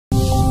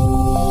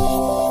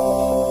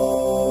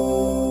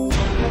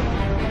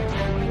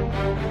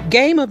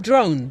Game of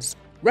drones.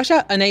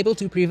 Russia unable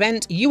to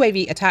prevent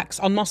UAV attacks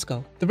on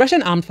Moscow. The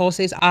Russian armed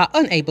forces are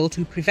unable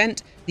to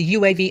prevent the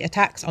UAV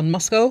attacks on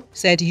Moscow,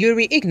 said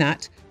Yuri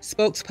Ignat,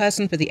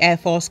 spokesperson for the Air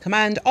Force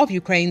Command of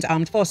Ukraine's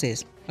armed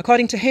forces.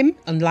 According to him,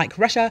 unlike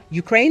Russia,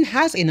 Ukraine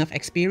has enough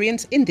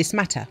experience in this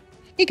matter.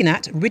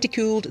 Ignat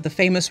ridiculed the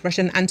famous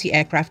Russian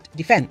anti-aircraft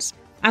defense.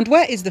 And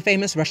where is the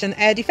famous Russian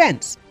air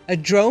defense? A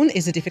drone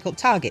is a difficult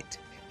target.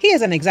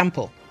 Here's an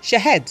example.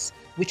 Shaheds,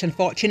 which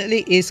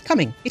unfortunately is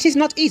coming. It is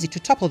not easy to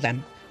topple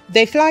them.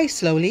 They fly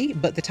slowly,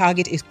 but the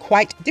target is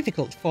quite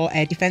difficult for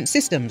air defense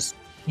systems.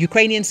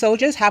 Ukrainian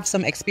soldiers have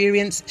some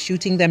experience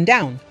shooting them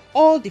down.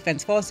 All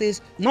defense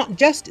forces, not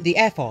just the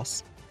Air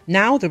Force.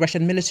 Now the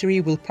Russian military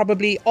will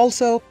probably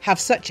also have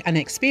such an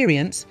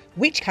experience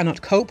which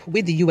cannot cope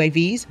with the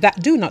UAVs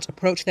that do not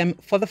approach them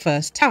for the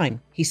first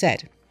time, he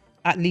said.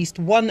 At least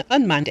one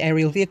unmanned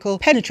aerial vehicle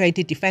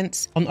penetrated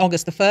defense on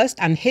August the 1st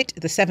and hit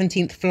the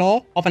 17th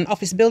floor of an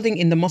office building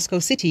in the Moscow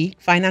City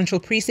financial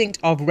precinct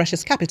of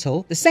Russia's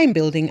capital, the same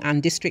building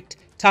and district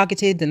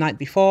targeted the night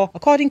before,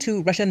 according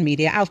to Russian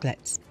media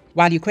outlets.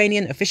 While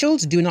Ukrainian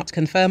officials do not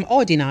confirm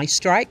or deny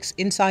strikes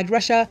inside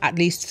Russia, at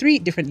least 3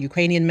 different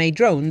Ukrainian-made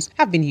drones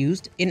have been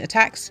used in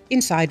attacks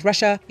inside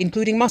Russia,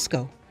 including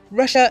Moscow.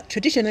 Russia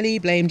traditionally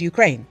blamed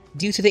Ukraine.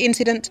 Due to the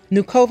incident,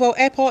 Vnukovo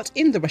Airport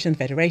in the Russian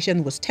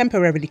Federation was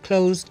temporarily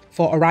closed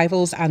for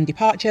arrivals and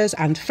departures,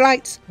 and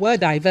flights were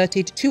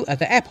diverted to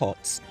other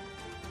airports.